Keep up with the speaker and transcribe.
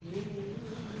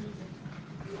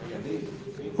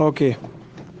אוקיי.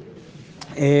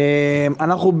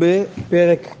 אנחנו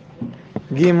בפרק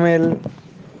ג',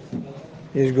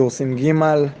 יש גורסים ג',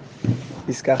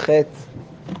 פסקה ח',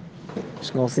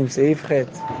 יש גורסים סעיף ח',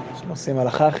 יש גורסים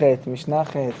הלכה ח', משנה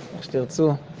ח', איך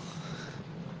שתרצו.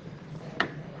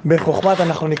 בחוכמת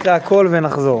אנחנו נקרא הכל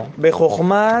ונחזור.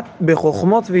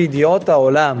 בחוכמות וידיעות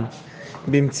העולם,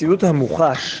 במציאות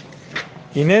המוחש,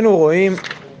 הננו רואים...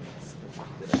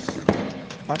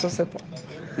 מה אתה עושה פה?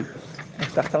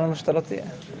 הבטחת לנו שאתה לא תהיה.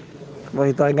 כבר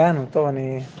התרגענו, טוב,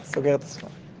 אני סוגר את הספר.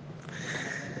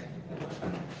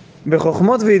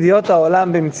 בחוכמות וידיעות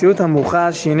העולם במציאות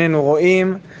המוחש הננו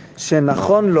רואים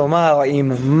שנכון לומר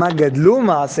אם מה גדלו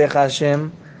מעשיך השם,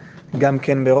 גם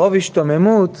כן ברוב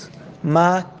השתוממות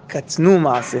מה קטנו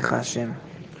מעשיך השם.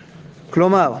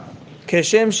 כלומר,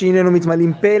 כשם שהננו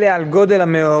מתמלאים פלא על גודל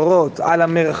המאורות, על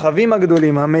המרחבים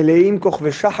הגדולים המלאים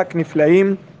כוכבי שחק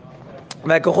נפלאים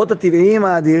והכוחות הטבעיים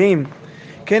האדירים,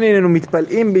 כן הננו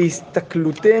מתפלאים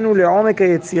בהסתכלותנו לעומק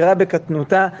היצירה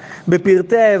בקטנותה,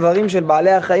 בפרטי האיברים של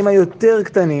בעלי החיים היותר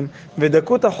קטנים,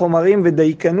 ודקות החומרים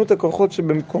ודייקנות הכוחות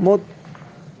שבמקומות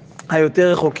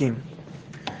היותר רחוקים.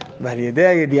 ועל ידי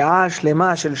הידיעה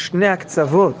השלמה של שני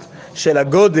הקצוות של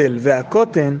הגודל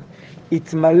והקוטן,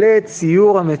 יתמלא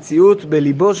ציור המציאות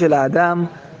בליבו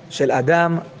של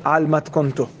אדם על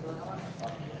מתכונתו.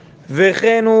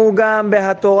 וכן הוא גם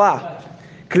בהתורה,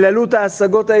 כללות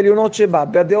ההשגות העליונות שבה,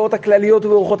 בדעות הכלליות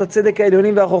ובאורחות הצדק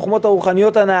העליונים והחוכמות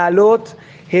הרוחניות הנעלות,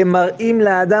 הם מראים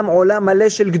לאדם עולם מלא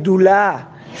של גדולה,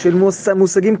 של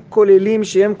מושגים כוללים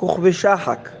שהם כוכבי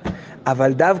שחק.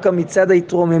 אבל דווקא מצד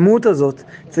ההתרוממות הזאת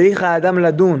צריך האדם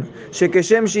לדון,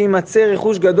 שכשם שימצא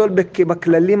רכוש גדול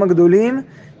בכללים הגדולים,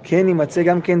 כן יימצא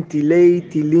גם כן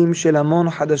טילים של המון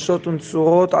חדשות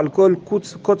ונצורות על כל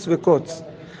קוץ וקוץ.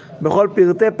 בכל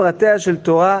פרטיה של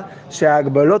תורה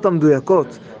שההגבלות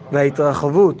המדויקות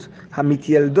וההתרחבות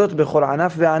המתיילדות בכל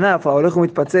ענף וענף ההולך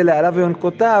ומתפצל לעליו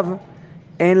ויונקותיו,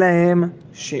 אין להם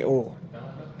שיעור.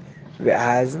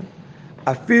 ואז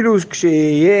אפילו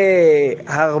כשיהיה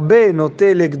הרבה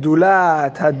נוטה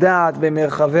לגדולת הדעת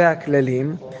במרחבי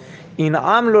הכללים,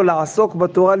 ינעם לו לעסוק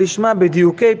בתורה לשמה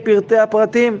בדיוקי פרטי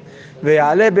הפרטים,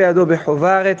 ויעלה בידו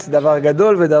בחוברת דבר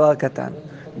גדול ודבר קטן.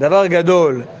 דבר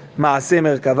גדול מעשה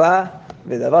מרכבה,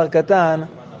 ודבר קטן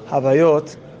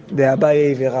הוויות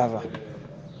דאביה ורבא.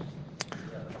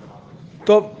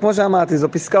 טוב, כמו שאמרתי,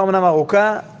 זו פסקה אומנם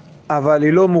ארוכה, אבל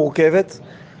היא לא מורכבת.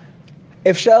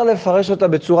 אפשר לפרש אותה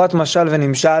בצורת משל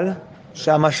ונמשל,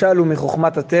 שהמשל הוא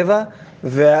מחוכמת הטבע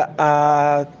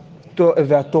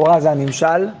והתורה זה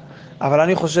הנמשל, אבל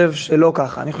אני חושב שלא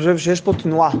ככה. אני חושב שיש פה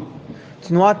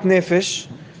תנועת נפש,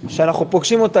 שאנחנו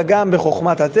פוגשים אותה גם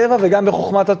בחוכמת הטבע וגם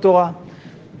בחוכמת התורה.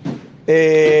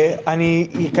 אני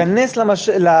אכנס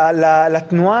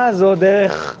לתנועה הזו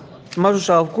דרך משהו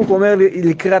שהרב קוק אומר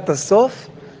לקראת הסוף,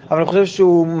 אבל אני חושב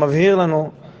שהוא מבהיר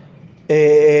לנו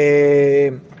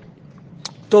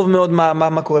טוב מאוד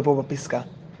מה קורה פה בפסקה.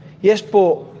 יש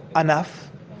פה ענף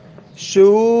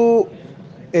שהוא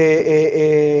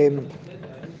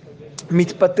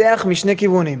מתפתח משני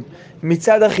כיוונים.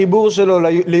 מצד החיבור שלו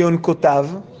ליונקותיו,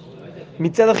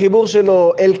 מצד החיבור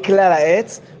שלו אל כלל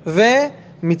העץ,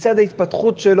 ומצד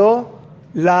ההתפתחות שלו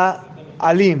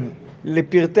לעלים,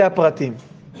 לפרטי הפרטים.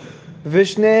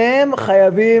 ושניהם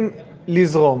חייבים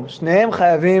לזרום, שניהם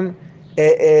חייבים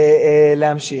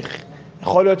להמשיך.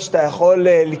 יכול להיות שאתה יכול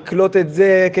לקלוט את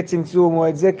זה כצמצום או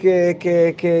את זה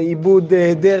כעיבוד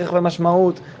דרך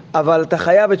ומשמעות, אבל אתה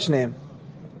חייב את שניהם.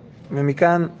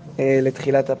 ומכאן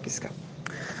לתחילת הפסקה.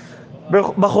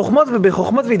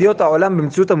 בחוכמות וידיעות העולם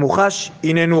במציאות המוחש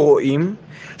הננו רואים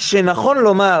שנכון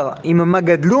לומר אם מה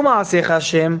גדלו מעשיך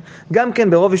השם, גם כן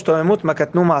ברוב השתוממות מה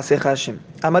קטנו מעשיך השם.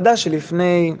 המדע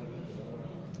שלפני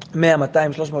 100,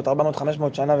 200, 300, 400,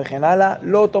 500 שנה וכן הלאה,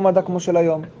 לא אותו מדע כמו של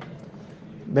היום.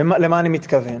 למה אני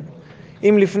מתכוון?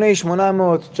 אם לפני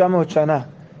 800, 900 שנה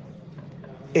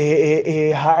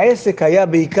העסק היה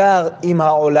בעיקר עם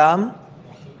העולם,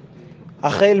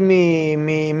 החל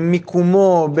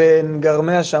ממיקומו בין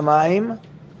גרמי השמיים,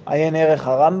 עיין ערך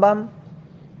הרמב"ם,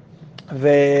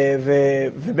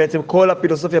 ובעצם כל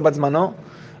הפילוסופיה בת זמנו,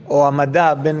 או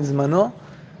המדע בין זמנו,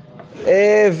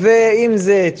 ואם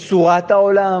זה צורת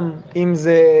העולם, אם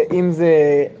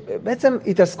זה בעצם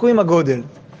התעסקו עם הגודל.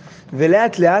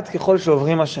 ולאט לאט ככל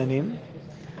שעוברים השנים,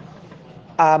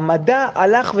 המדע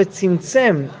הלך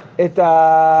וצמצם את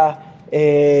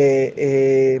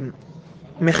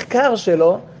המחקר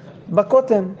שלו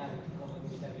בקוטן.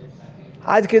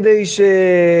 עד כדי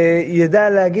שידע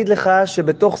להגיד לך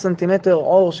שבתוך סנטימטר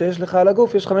אור שיש לך על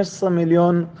הגוף יש 15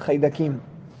 מיליון חיידקים.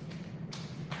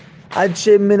 עד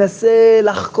שמנסה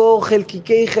לחקור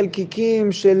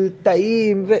חלקיקים של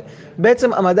תאים,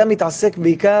 ובעצם המדע מתעסק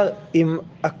בעיקר עם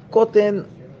הקוטן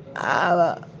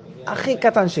הכי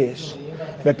קטן שיש.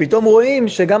 ופתאום רואים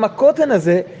שגם הקוטן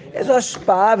הזה, איזו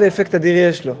השפעה ואפקט אדיר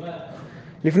יש לו.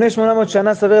 לפני 800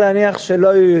 שנה סביר להניח שלא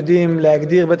היו יודעים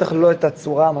להגדיר, בטח לא את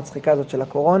הצורה המצחיקה הזאת של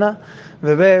הקורונה,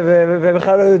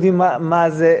 ובכלל לא יודעים מה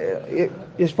זה,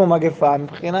 יש פה מגפה,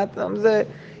 מבחינת זה,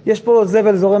 יש פה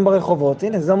זבל זורם ברחובות,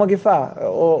 הנה זו מגפה,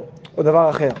 או דבר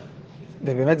אחר.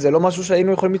 ובאמת זה לא משהו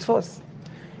שהיינו יכולים לתפוס.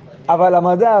 אבל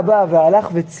המדע בא והלך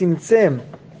וצמצם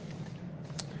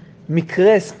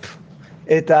מקרספ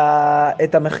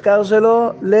את המחקר שלו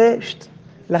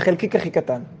לחלקיק הכי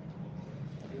קטן.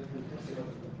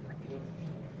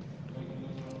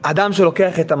 אדם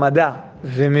שלוקח את המדע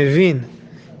ומבין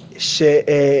שמצליח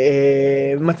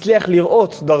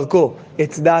לראות דרכו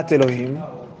את דעת אלוהים,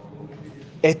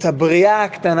 את הבריאה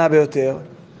הקטנה ביותר,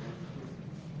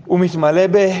 הוא מתמלא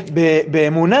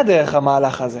באמונה דרך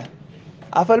המהלך הזה.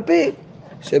 אף על פי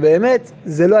שבאמת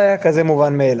זה לא היה כזה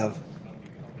מובן מאליו.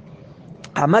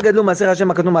 מה גדלו מעשיך השם,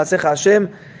 מה קטנו מעשיך השם,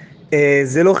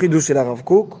 זה לא חידוש של הרב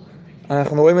קוק.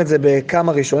 אנחנו רואים את זה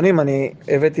בכמה ראשונים, אני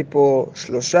הבאתי פה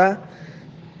 3.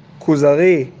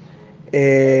 כוזרי,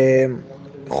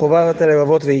 חוברת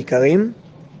הלבבות ועיקרים.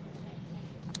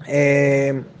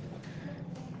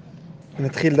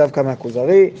 נתחיל דווקא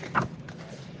מהכוזרי.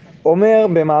 אומר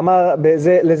במאמר,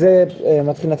 לזה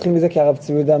נתחיל מזה כי הרב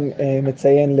צבי יהודה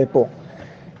מציין לפה.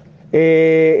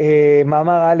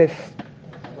 מאמר א',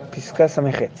 פסקה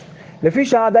סמכת. לפי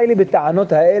שעה די לי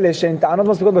בטענות האלה שהן טענות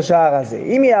מספיקות בשער הזה.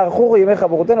 אם יערכו ימי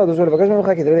חברותינו, עוד לבקש ממך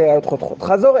כי תביא לי ראיות חותכות.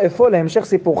 חזור אפוא להמשך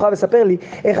סיפורך וספר לי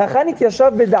איך הכן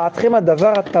התיישב בדעתכם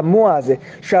הדבר התמוה הזה,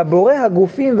 שהבורא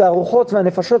הגופים והרוחות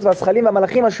והנפשות והשכלים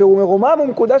והמלאכים אשר הוא מרומם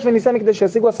ומקודש וניסה מקדש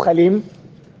שישיגו השכלים.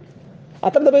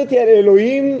 אתה מדבר איתי על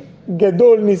אלוהים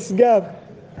גדול, נשגב,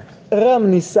 רם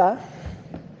ניסה,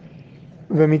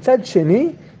 ומצד שני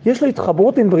יש לו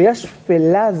התחברות עם בריאה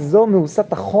שפלה זו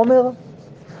מעושת החומר.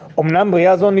 אמנם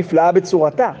בריאה זו נפלאה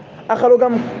בצורתה, אך הלא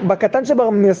גם בקטן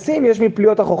שברמסים יש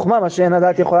מפליאות החוכמה, מה שאין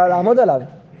הדעת יכולה לעמוד עליו.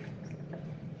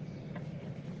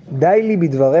 די לי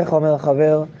בדבריך, אומר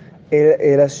החבר,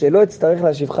 אלא שלא אצטרך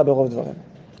להשיבך ברוב דברים.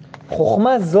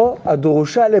 חוכמה זו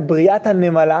הדרושה לבריאת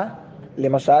הנמלה,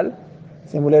 למשל,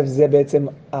 שימו לב, זה בעצם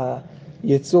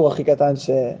היצור הכי קטן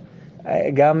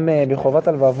שגם בחובת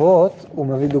הלבבות הוא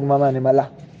מביא דוגמה מהנמלה.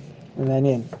 זה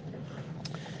מעניין.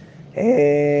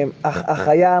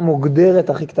 החיה המוגדרת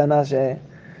הכי קטנה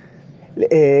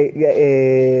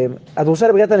הדרושה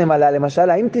לבריאת הנמלה, למשל,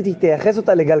 האם תתייחס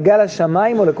אותה לגלגל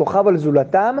השמיים או לכוכב או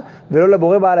לזולתם, ולא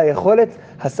לבורא בעל היכולת,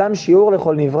 השם שיעור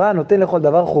לכל נברא, נותן לכל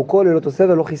דבר חוקו ללא תוסף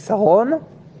ולא חיסרון?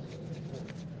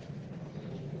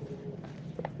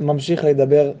 ממשיך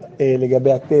לדבר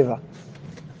לגבי הטבע.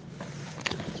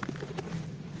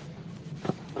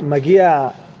 מגיע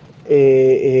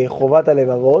חובת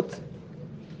הלבבות,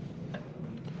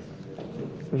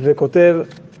 וכותב,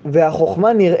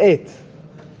 והחוכמה נראית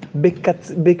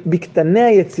בקטני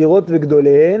היצירות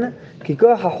וגדוליהן, כי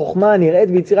כוח החוכמה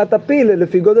נראית ביצירת הפיל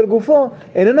לפי גודל גופו,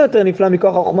 איננו יותר נפלא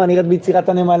מכוח החוכמה נראית ביצירת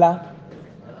הנמלה,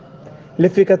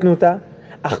 לפי קטנותה.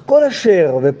 אך כל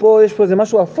אשר, ופה יש פה איזה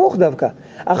משהו הפוך דווקא,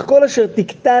 אך כל אשר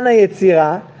תקטן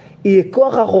היצירה, יהיה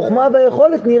כוח החוכמה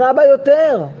והיכולת נראה בה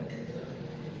יותר.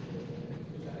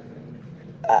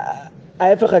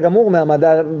 ההפך הגמור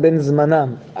מהמדע בן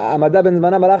זמנם. המדע בן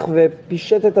זמנם הלך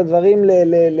ופישט את הדברים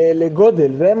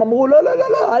לגודל, והם אמרו, לא, לא, לא,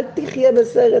 לא, אל תחיה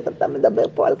בסרט, אתה מדבר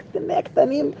פה על קטני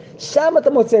הקטנים, שם אתה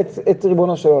מוצא את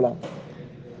ריבונו של עולם.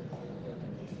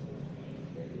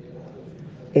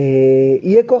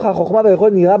 יהיה כוח החוכמה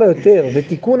והיכולת נראה בה יותר,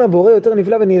 ותיקון הבורא יותר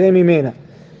נפלא ונראה ממנה.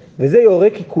 וזה יורה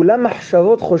כי כולם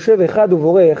מחשבות חושב אחד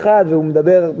ובורא אחד, והוא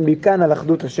מדבר מכאן על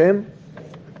אחדות השם.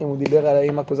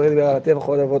 אם הכוזרי דיבר על הטבע,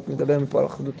 חוד אבות מדבר מפה על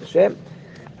אחדות השם.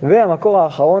 והמקור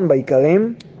האחרון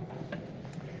בעיקרים,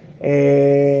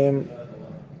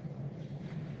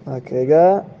 רק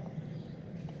רגע,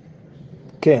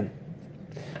 כן.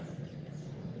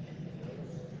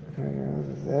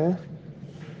 זה.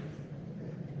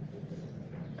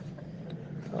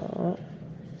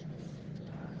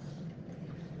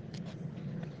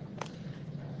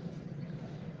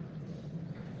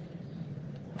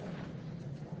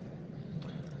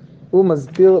 הוא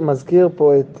מזכיר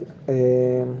פה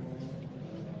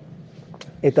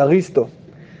את אריסטו,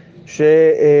 שאני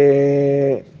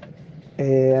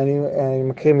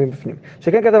מקריא מבפנים.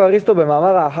 שכן כתב אריסטו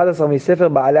במאמר ה-11 מספר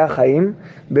בעלי החיים,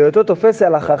 בהיותו תופס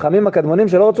על החכמים הקדמונים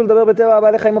שלא רצו לדבר בטבע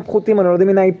בעלי חיים הפחותים הנולדים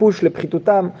מן האיפוש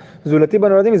לפחיתותם, זולתי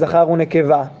בנולדים מזכר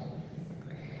ונקבה.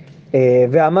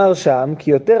 ואמר שם,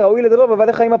 כי יותר ראוי לדבר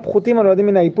בבעלי חיים הפחותים הנולדים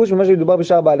מן האיפוש, ממה שמדובר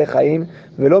בשאר בעלי חיים,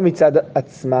 ולא מצד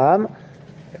עצמם.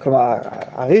 כלומר,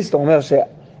 אריסטו אומר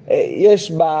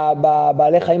שיש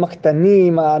בבעלי חיים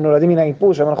הקטנים הנולדים מן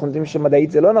האיפוש, אבל אנחנו יודעים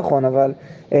שמדעית זה לא נכון, אבל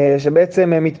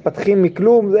שבעצם הם מתפתחים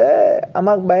מכלום, זה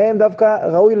אמר בהם דווקא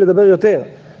ראוי לדבר יותר.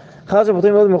 אחר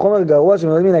שפותרים מאוד מחומר גרוע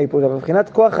שנולד מן האיפוש, אבל מבחינת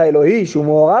כוח האלוהי שהוא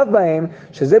מעורב בהם,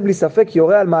 שזה בלי ספק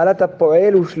יורה על מעלת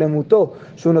הפועל ושלמותו,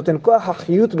 שהוא נותן כוח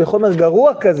החיות בחומר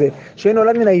גרוע כזה,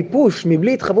 שנולד מן האיפוש,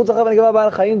 מבלי התחברות זכר ונקבה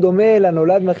בעל חיים דומה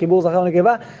לנולד מהחיבור זכר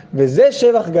ונקבה, וזה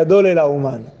שבח גדול אל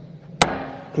האומן.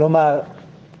 כלומר,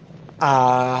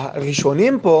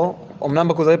 הראשונים פה, אמנם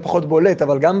בכוזרי פחות בולט,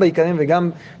 אבל גם בעיקרים וגם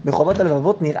בחובת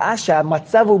הלבבות, נראה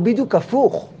שהמצב הוא בדיוק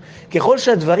הפוך. ככל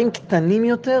שהדברים קטנים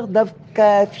יותר,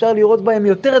 דווקא אפשר לראות בהם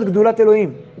יותר את גדולת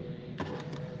אלוהים.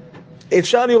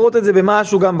 אפשר לראות את זה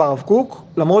במשהו גם ברב קוק,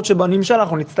 למרות שבנמשל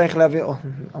אנחנו נצטרך להבין,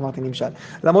 אמרתי נמשל,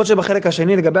 למרות שבחלק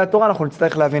השני לגבי התורה אנחנו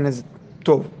נצטרך להבין את זה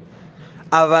טוב.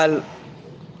 אבל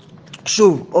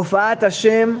שוב, הופעת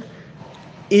השם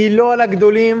היא לא על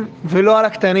הגדולים ולא על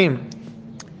הקטנים,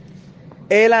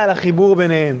 אלא על החיבור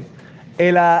ביניהם,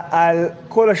 אלא על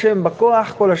כל השם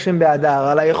בכוח, כל השם בהדר,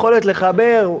 על היכולת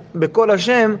לחבר בכל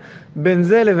השם בין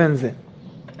זה לבין זה.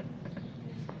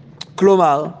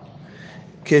 כלומר,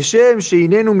 כשם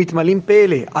שהיננו מתמלאים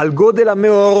פלא על גודל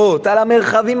המאורות, על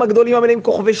המרחבים הגדולים המלאים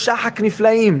כוכבי שחק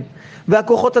נפלאים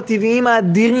והכוחות הטבעיים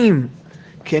האדירים,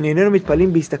 כן איננו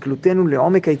מתפלאים בהסתכלותנו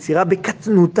לעומק היצירה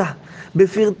בקטנותה,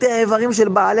 בפרטי האיברים של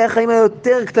בעלי החיים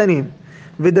היותר קטנים,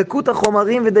 ודקות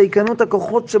החומרים ודייקנות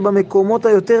הכוחות שבמקומות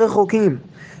היותר רחוקים,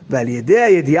 ועל ידי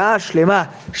הידיעה השלמה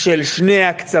של שני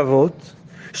הקצוות,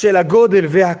 של הגודל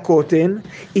והקוטן,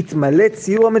 יתמלא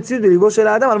ציור המציאות בליבו של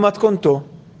האדם על מתכונתו.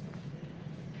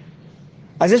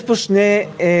 אז יש פה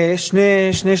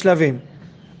שני שלבים.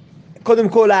 קודם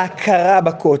כל ההכרה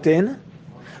בקוטן,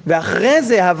 ואחרי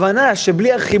זה הבנה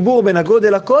שבלי החיבור בין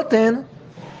הגודל לקוטן,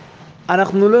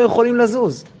 אנחנו לא יכולים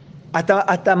לזוז.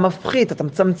 אתה מפחית, אתה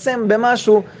מצמצם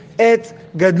במשהו את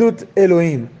גדלות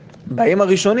אלוהים. באים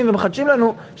הראשונים ומחדשים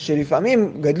לנו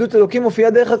שלפעמים גדלות אלוקים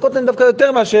מופיעה דרך הקוטן דווקא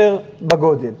יותר מאשר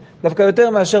בגודל, דווקא יותר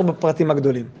מאשר בפרטים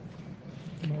הגדולים.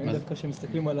 דווקא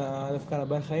שמסתכלים דווקא על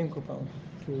הבעל חיים כל פעם,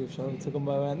 כאילו אפשר למצוא גם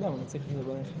בעל אדם, אבל צריך לזה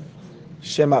בעל חיים.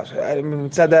 שמה?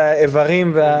 מצד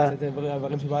האיברים מצד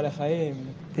האיברים של בעלי חיים.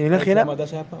 הנה חינם.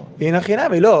 הנה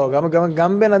חינם, לא,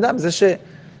 גם בן אדם, זה ש...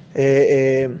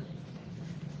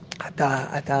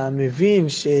 אתה מבין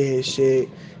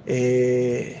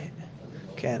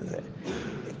כן,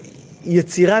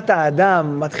 יצירת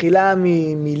האדם מתחילה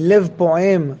מלב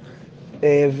פועם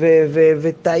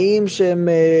ותאים שהם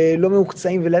לא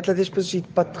מעוקצאים, ולאט לאט יש פה איזושהי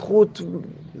התפתחות,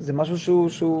 זה משהו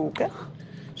שהוא כן,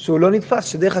 שהוא לא נתפס,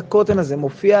 שדרך הקוטן הזה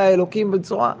מופיע האלוקים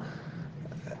בצורה,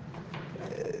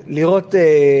 לראות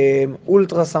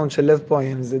אולטרסאונד של לב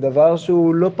פועם, זה דבר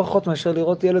שהוא לא פחות מאשר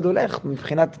לראות ילד הולך,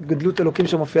 מבחינת גדלות אלוקים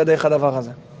שמופיע דרך הדבר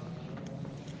הזה.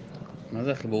 מה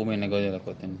זה החיבור בין הגודל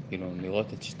לקוטן? כאילו, לראות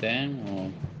את שתיהם או...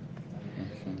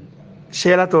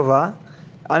 שאלה טובה,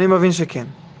 אני מבין שכן.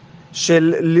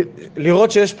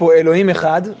 לראות שיש פה אלוהים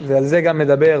אחד, ועל זה גם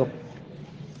מדבר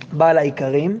בעל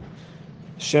העיקרים,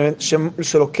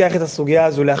 שלוקח את הסוגיה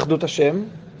הזו לאחדות השם,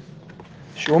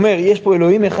 שהוא אומר, יש פה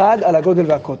אלוהים אחד על הגודל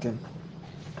והקוטן.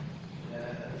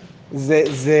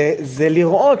 זה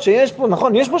לראות שיש פה,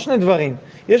 נכון, יש פה שני דברים,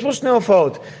 יש פה שני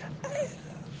הופעות.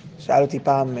 שאל אותי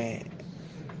פעם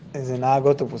איזה נהג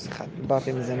אוטובוס אחד,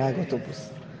 דיברתי עם איזה נהג אוטובוס,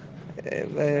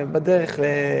 בדרך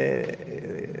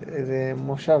לאיזה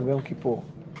מושב ביום כיפור.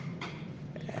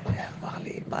 אמר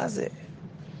לי, מה זה?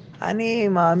 אני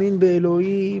מאמין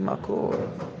באלוהים, הכל.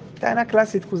 טענה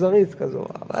קלאסית כוזרית כזו,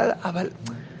 אבל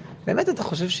באמת אתה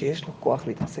חושב שיש לו כוח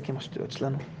להתעסק עם השטויות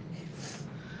שלנו?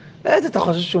 באמת אתה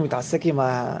חושב שהוא מתעסק עם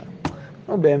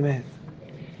נו באמת.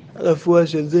 רפואה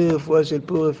של זה, רפואה של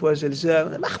פה, רפואה של שם.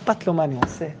 מה אכפת לו מה אני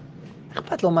עושה?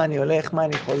 אכפת לו מה אני הולך, מה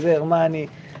אני חוזר, מה אני...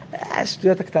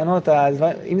 השטויות הקטנות,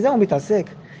 עם זה הוא מתעסק.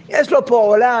 יש לו פה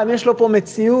עולם, יש לו פה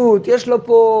מציאות, יש לו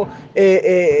פה...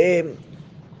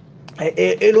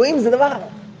 אלוהים זה דבר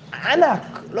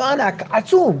ענק, לא ענק,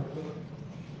 עצום.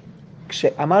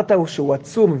 כשאמרת שהוא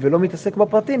עצום ולא מתעסק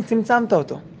בפרטים, צמצמת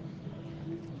אותו.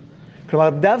 כלומר,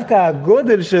 דווקא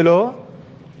הגודל שלו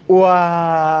הוא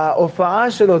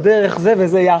ההופעה שלו דרך זה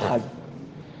וזה יחד.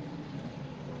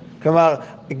 כלומר,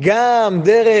 גם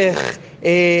דרך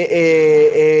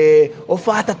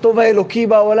הופעת הטוב האלוקי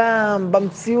בעולם,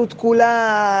 במציאות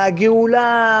כולה,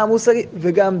 הגאולה המושגית,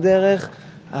 וגם דרך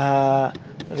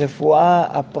הרפואה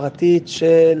הפרטית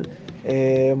של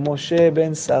משה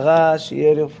בן שרה,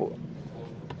 שיהיה לרפואה.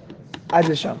 עד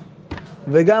לשם.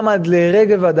 וגם עד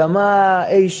לרגב אדמה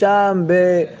אי שם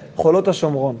בחולות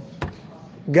השומרון.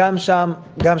 גם שם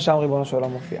ריבונו של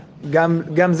עולם מופיע.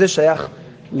 גם זה שייך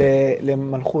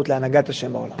למלכות, להנהגת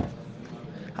השם בעולם.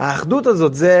 האחדות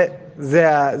הזאת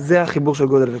זה החיבור של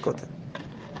גודל וקוטן.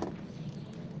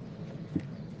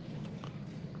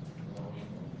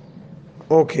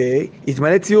 אוקיי,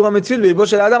 התמלא ציור המציאות בליבו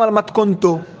של האדם על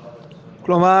מתכונתו.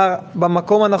 כלומר,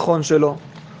 במקום הנכון שלו,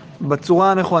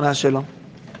 בצורה הנכונה שלו.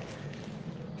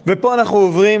 ופה אנחנו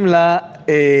עוברים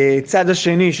לצד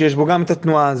השני שיש בו גם את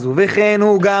התנועה הזו. וכן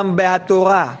הוא גם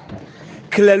בהתורה,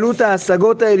 כללות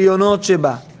ההשגות העליונות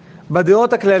שבה,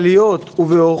 בדעות הכלליות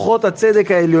ובאורחות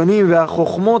הצדק העליונים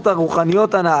והחוכמות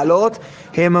הרוחניות הנעלות,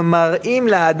 הם מראים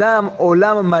לאדם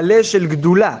עולם מלא של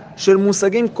גדולה, של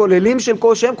מושגים כוללים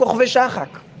שהם כוכבי שחק.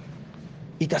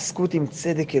 התעסקות עם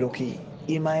צדק אלוקי,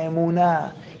 עם האמונה,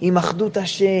 עם אחדות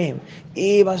השם,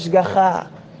 עם השגחה,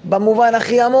 במובן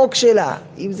הכי עמוק שלה,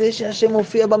 עם זה שהשם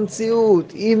מופיע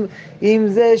במציאות, עם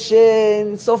זה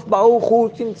שסוף ברוך הוא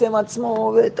צמצם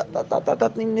עצמו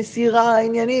עם נסירה,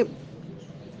 עניינים.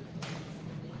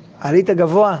 עלית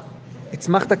גבוה,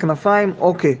 הצמחת כנפיים,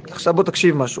 אוקיי, עכשיו בוא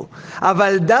תקשיב משהו.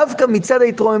 אבל דווקא מצד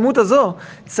ההתרוממות הזו,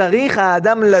 צריך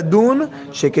האדם לדון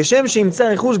שכשם שימצא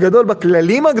ריחוש גדול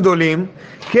בכללים הגדולים,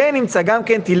 כן נמצא גם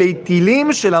כן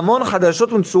טילים של המון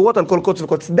חדשות ונצורות על כל קוץ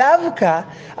וקוץ. דווקא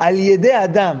על ידי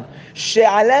אדם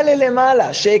שעלה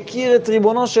ללמעלה, שהכיר את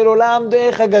ריבונו של עולם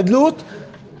דרך הגדלות,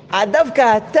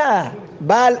 דווקא אתה,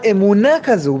 בעל אמונה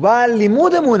כזו, בעל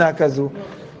לימוד אמונה כזו,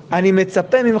 אני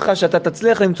מצפה ממך שאתה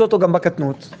תצליח למצוא אותו גם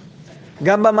בקטנות,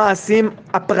 גם במעשים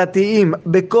הפרטיים,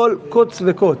 בכל קוץ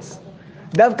וקוץ.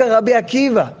 דווקא רבי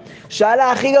עקיבא,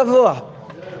 שעלה הכי גבוה,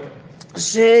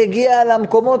 שהגיע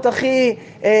למקומות הכי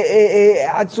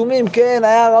עצומים, כן,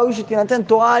 היה ראוי שתינתן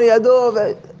תורה על ידו,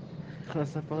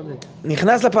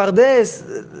 נכנס לפרדס,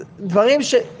 דברים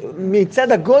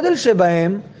שמצד הגודל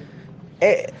שבהם,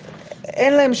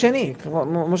 אין להם שני,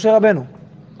 משה רבנו.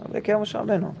 רבי עקיבא משה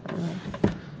רבנו.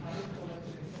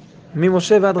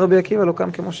 ממשה ועד רבי עקיבא לא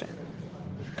קם כמשה.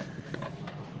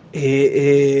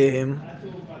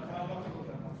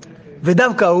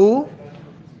 ודווקא הוא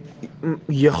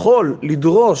יכול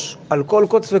לדרוש על כל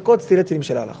קוץ וקוץ תילי תילים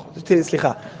של ההלכות.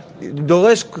 סליחה,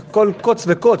 דורש כל קוץ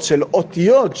וקוץ של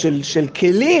אותיות, של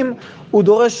כלים, הוא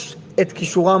דורש את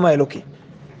קישורם האלוקי.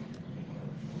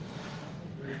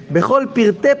 בכל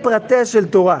פרטי פרטיה של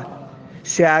תורה,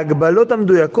 שההגבלות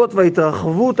המדויקות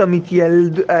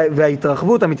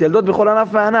וההתרחבות המתיילדות בכל ענף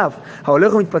וענף,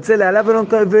 ההולך ומתפצל לעליו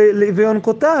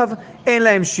ויונקותיו, אין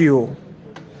להם שיעור.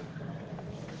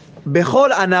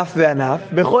 בכל ענף וענף,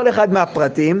 בכל אחד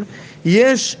מהפרטים,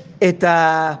 יש את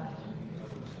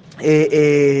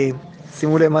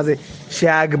שימו לב מה זה,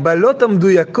 שההגבלות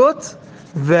המדויקות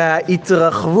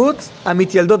וההתרחבות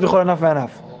המתיילדות בכל ענף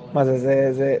וענף. מה זה?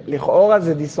 זה לכאורה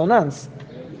זה דיסוננס.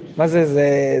 מה זה?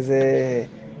 זה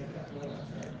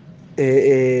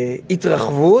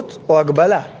התרחבות או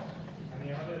הגבלה?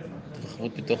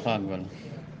 התרחבות בתוך ההגבלה.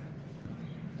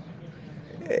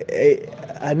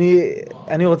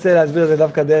 אני רוצה להסביר את זה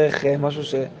דווקא דרך משהו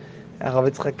שהרב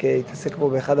יצחק התעסק בו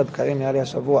באחד הבקרים, נראה לי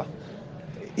השבוע.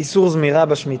 איסור זמירה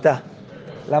בשמיטה.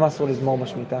 למה אסור לזמור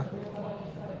בשמיטה?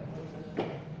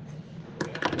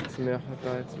 צמיח את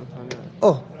העץ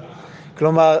וחניה.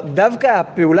 כלומר, דווקא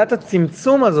פעולת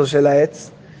הצמצום הזו של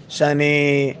העץ,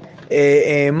 שאני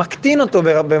מקטין אותו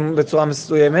בצורה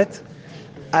מסוימת,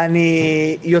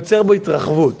 אני יוצר בו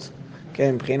התרחבות.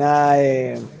 כן, מבחינה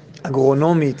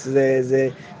אגרונומית,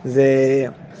 זה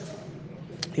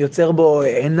יוצר בו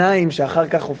עיניים שאחר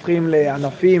כך הופכים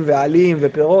לענפים ועלים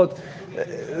ופירות.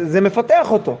 זה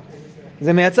מפתח אותו.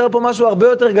 זה מייצר פה משהו הרבה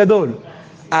יותר גדול.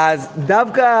 אז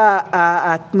דווקא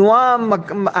התנועה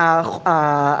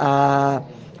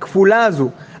הכפולה הזו,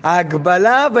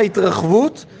 ההגבלה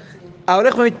וההתרחבות,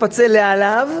 ההולך ומתפצל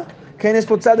לעליו, כן, יש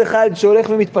פה צד אחד שהולך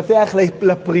ומתפתח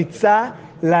לפריצה,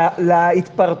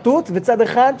 להתפרטות, וצד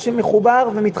אחד שמחובר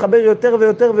ומתחבר יותר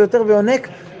ויותר ויותר ויונק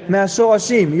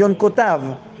מהשורשים, יונקותיו,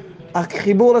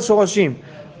 החיבור לשורשים.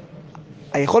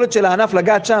 היכולת של הענף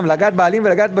לגעת שם, לגעת בעלים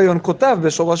ולגעת ביונקותיו,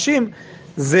 בשורשים,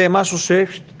 זה משהו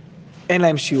שאין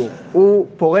להם שיעור. הוא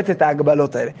פורץ את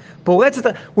ההגבלות האלה.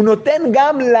 הוא נותן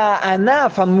גם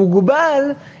לענף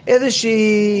המוגבל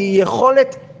איזושהי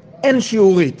יכולת אין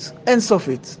שיעורית, אין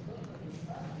סופית.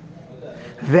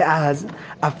 ואז,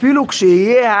 אפילו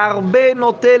כשיהיה הרבה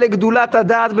נוטה לגדולת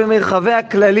הדעת במרחבי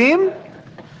הכללים,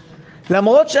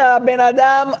 למרות שהבן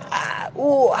אדם,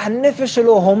 הנפש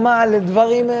שלו הומה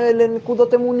לדברים,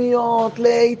 לנקודות אמוניות,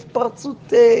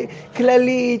 להתפרצות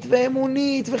כללית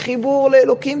ואמונית וחיבור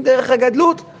לאלוקים דרך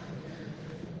הגדלות.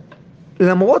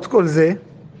 למרות כל זה,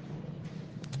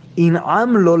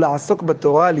 ינעם לו לעסוק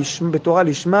בתורה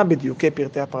לשמה בדיוקי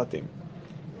פרטי הפרטים.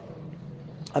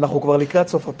 אנחנו כבר לקראת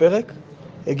סוף הפרק,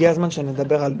 הגיע הזמן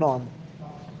שנדבר על נועם.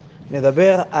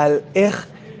 נדבר על איך,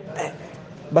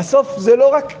 בסוף זה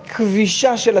לא רק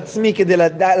כבישה של עצמי כדי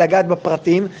לגעת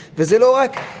בפרטים, וזה לא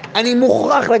רק אני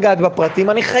מוכרח לגעת בפרטים,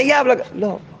 אני חייב לגעת,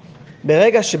 לא.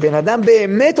 ברגע שבן אדם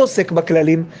באמת עוסק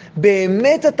בכללים,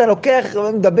 באמת אתה לוקח,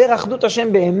 מדבר אחדות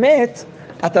השם באמת,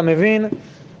 אתה מבין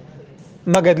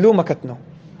מה גדלו, מה קטנו.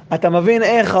 אתה מבין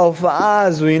איך ההופעה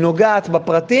הזו היא נוגעת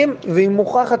בפרטים, והיא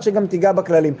מוכרחת שגם תיגע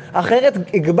בכללים. אחרת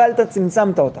הגבלת,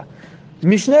 צמצמת אותה.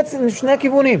 משני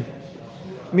הכיוונים.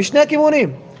 משני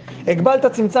הכיוונים. הגבלת,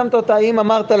 צמצמת אותה אם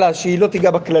אמרת לה שהיא לא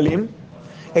תיגע בכללים.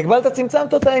 הגבלת,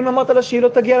 צמצמת אותה אם אמרת לה שהיא לא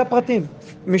תגיע לפרטים.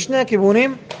 משני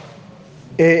הכיוונים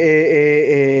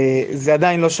זה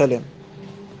עדיין לא שלם.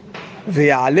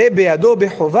 ויעלה בידו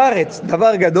בחוברת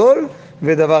דבר גדול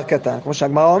ודבר קטן. כמו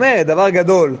שהגמרא אומרת, דבר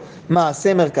גדול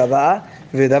מעשה מרכבה,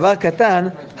 ודבר קטן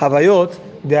הוויות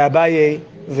דאביי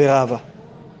ורבא.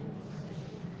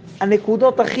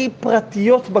 הנקודות הכי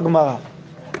פרטיות בגמרא,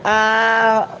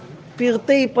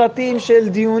 הפרטי פרטים של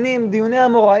דיוני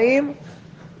המוראים,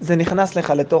 זה נכנס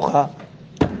לך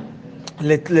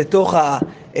לתוך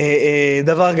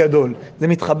דבר גדול. זה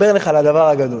מתחבר לך לדבר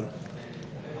הגדול.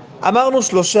 אמרנו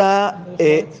שלושה,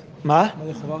 מה? מה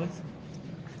זה חוברת?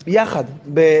 יחד,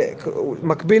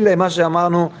 במקביל למה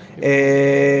שאמרנו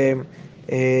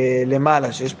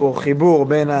למעלה, שיש פה חיבור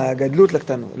בין הגדלות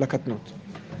לקטנות.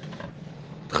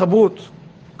 התחברות.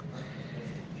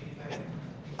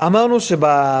 אמרנו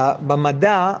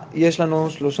שבמדע יש לנו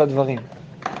שלושה דברים.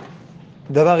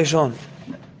 דבר ראשון,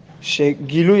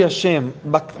 שגילוי השם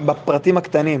בפרטים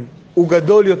הקטנים הוא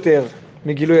גדול יותר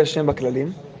מגילוי השם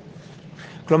בכללים.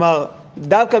 כלומר,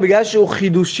 דווקא בגלל שהוא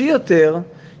חידושי יותר,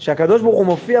 שהקדוש ברוך הוא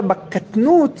מופיע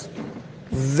בקטנות,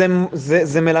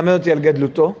 זה מלמד אותי על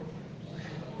גדלותו.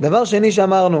 דבר שני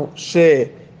שאמרנו,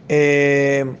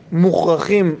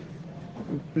 שמוכרחים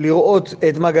לראות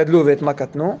את מה גדלו ואת מה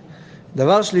קטנו.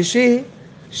 דבר שלישי,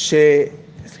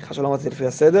 סליחה שלא מצאתי לפי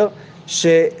הסדר,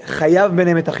 שחייב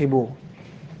ביניהם את החיבור.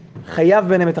 חייב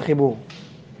ביניהם את החיבור.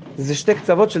 זה שתי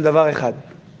קצוות של דבר אחד.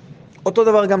 אותו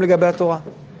דבר גם לגבי התורה.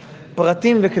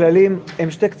 פרטים וכללים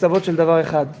הם שתי קצוות של דבר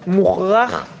אחד.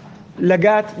 מוכרח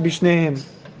לגעת בשניהם.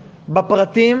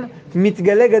 בפרטים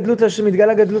מתגלה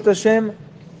גדלות השם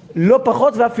לא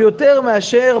פחות ואף יותר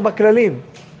מאשר בכללים.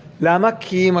 למה?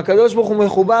 כי אם הקדוש ברוך הוא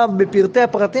מחובר בפרטי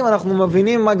הפרטים, אנחנו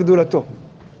מבינים מה גדולתו.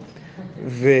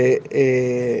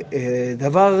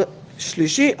 ודבר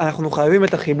שלישי, אנחנו חייבים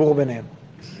את החיבור ביניהם.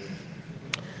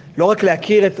 לא רק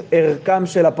להכיר את ערכם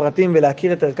של הפרטים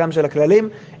ולהכיר את ערכם של הכללים,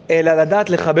 אלא לדעת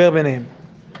לחבר ביניהם.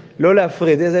 לא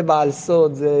להפריד, זה בעל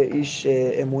סוד, זה איש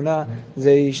אמונה, זה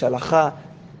איש הלכה,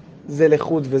 זה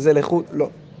לחוד וזה לחוד, לא.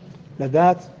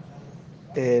 לדעת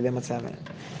למצא ביניהם.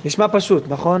 נשמע פשוט,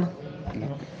 נכון?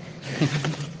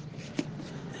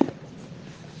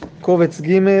 קובץ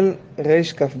ג'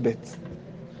 ריש כ"ב.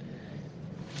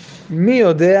 מי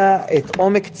יודע את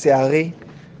עומק צערי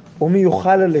ומי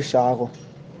יוכל לשערו?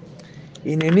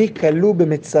 הנני כלוא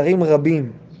במצרים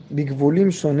רבים,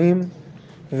 בגבולים שונים,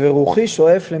 ורוחי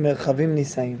שואף למרחבים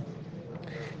נישאים.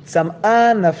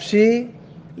 צמאה נפשי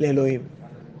לאלוהים.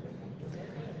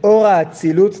 אור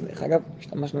האצילות, דרך אגב,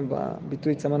 השתמשנו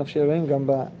בביטוי צמאה נפשי לאלוהים גם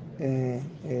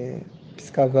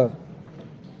בפסקה ו'.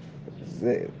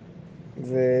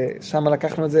 שם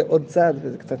לקחנו את זה עוד צעד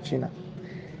וזה קצת שינה.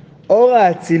 אור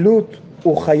האצילות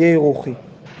הוא חיי רוחי.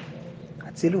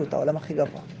 אצילות, העולם הכי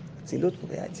גבוה. אצילות הוא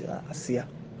היצירה, עשייה.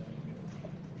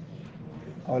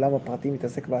 העולם הפרטי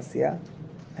מתעסק בעשייה,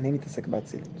 אני מתעסק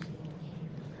באצילות.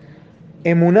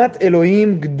 אמונת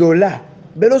אלוהים גדולה,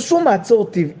 בלא שום מעצור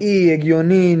טבעי,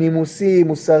 הגיוני, נימוסי,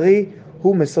 מוסרי,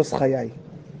 הוא מסוס חיי.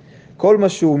 כל מה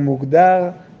שהוא מוגדר,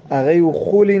 הרי הוא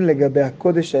חולין לגבי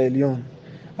הקודש העליון,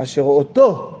 אשר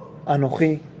אותו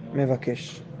אנוכי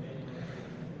מבקש.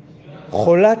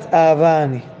 חולת אהבה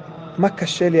אני, מה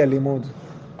קשה לי הלימוד?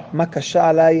 מה קשה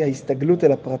עליי ההסתגלות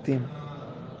אל הפרטים?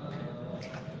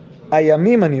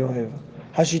 הימים אני אוהב,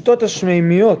 השיטות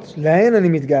השמימיות, להן אני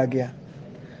מתגעגע.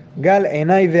 גל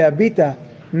עיניי והביטה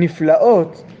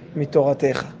נפלאות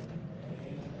מתורתך.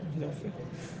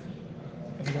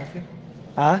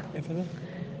 איפה זה?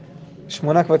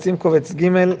 8 קבצים קובץ ג'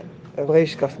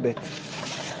 ריש כ"ב.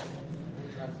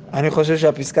 אני חושב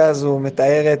שהפסקה הזו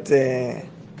מתארת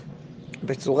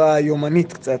בצורה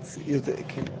יומנית קצת,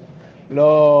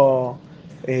 לא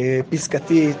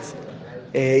פסקתית,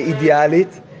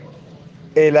 אידיאלית,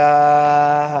 אלא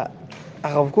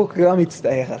הרב קוק גם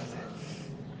מצטער על זה.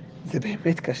 זה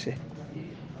באמת קשה.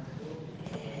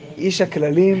 איש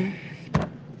הכללים,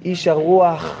 איש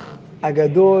הרוח,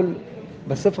 הגדול,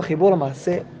 בסוף החיבור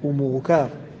למעשה הוא מורכב,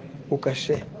 הוא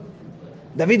קשה.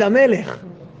 דוד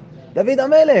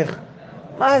המלך,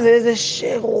 מה זה, איזה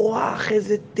שיר רוח,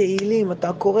 איזה תהילים,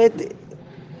 אתה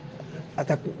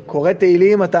קורא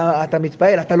תהילים, אתה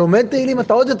מתפעל, אתה לומד תהילים,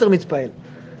 אתה עוד יותר מתפעל.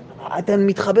 אתה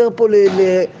מתחבר פה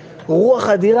לרוח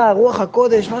אדירה, רוח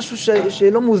הקודש, משהו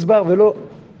שלא מוסבר ולא...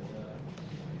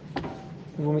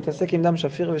 והוא מתעסק עם דם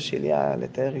שפיר ושליה,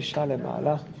 לתאר אישה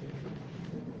לבעלה.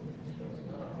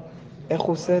 איך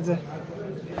הוא עושה את זה?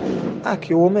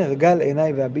 כי הוא אומר, גל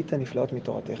עיניי והביטה נפלאות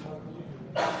מתורתך.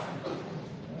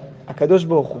 הקדוש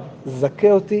ברוך הוא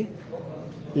זכה אותי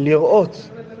לראות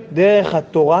דרך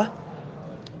התורה,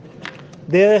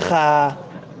 דרך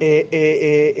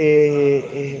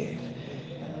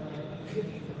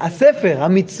הספר,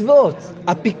 המצוות,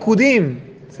 הפיקודים.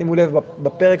 שימו לב,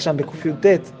 בפרק שם בק"ט,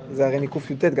 זה הרי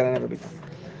מק"ט גל עיניי והביטה.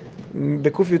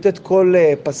 בק"ט כל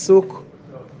פסוק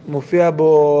מופיע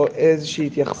בו איזושהי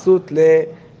התייחסות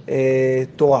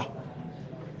לתורה.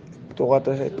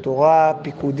 תורה,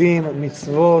 פיקודים,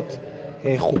 מצוות,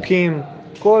 חוקים,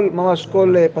 ממש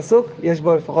כל פסוק יש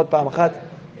בו לפחות פעם אחת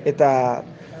את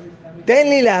תן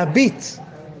לי להביט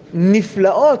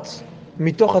נפלאות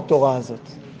מתוך התורה הזאת.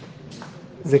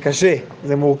 זה קשה,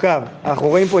 זה מורכב. אנחנו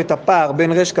רואים פה את הפער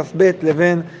בין רש כ"ב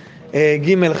לבין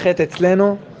ג' ח'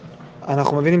 אצלנו.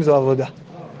 אנחנו מבינים זו עבודה.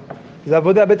 זו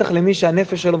עבודה בטח למי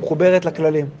שהנפש שלו מחוברת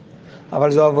לכללים.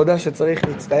 אבל זו עבודה שצריך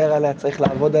להצטער עליה, צריך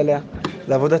לעבוד עליה.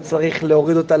 זו עבודה שצריך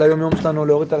להוריד אותה ליום יום שלנו,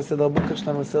 להוריד אותה לסדר בוקר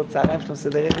שלנו, לסדר צהריים שלנו,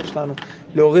 לסדר ערב שלנו,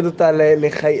 להוריד אותה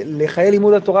לחיי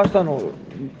לימוד התורה שלנו,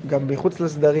 גם מחוץ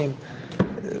לסדרים.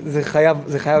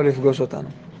 זה חייב לפגוש אותנו.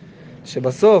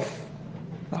 שבסוף,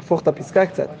 להפוך את הפסקה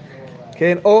קצת,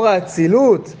 כן, אור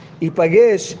האצילות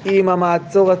ייפגש עם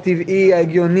המעצור הטבעי,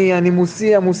 ההגיוני,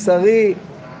 הנימוסי, המוסרי.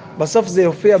 בסוף זה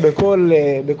יופיע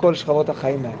בכל שכבות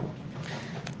החיים האלה.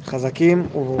 חזקים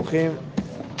וברוכים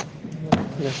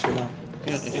לשלום.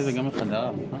 יש לזה גם את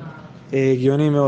חדרה, הגיוני מאוד.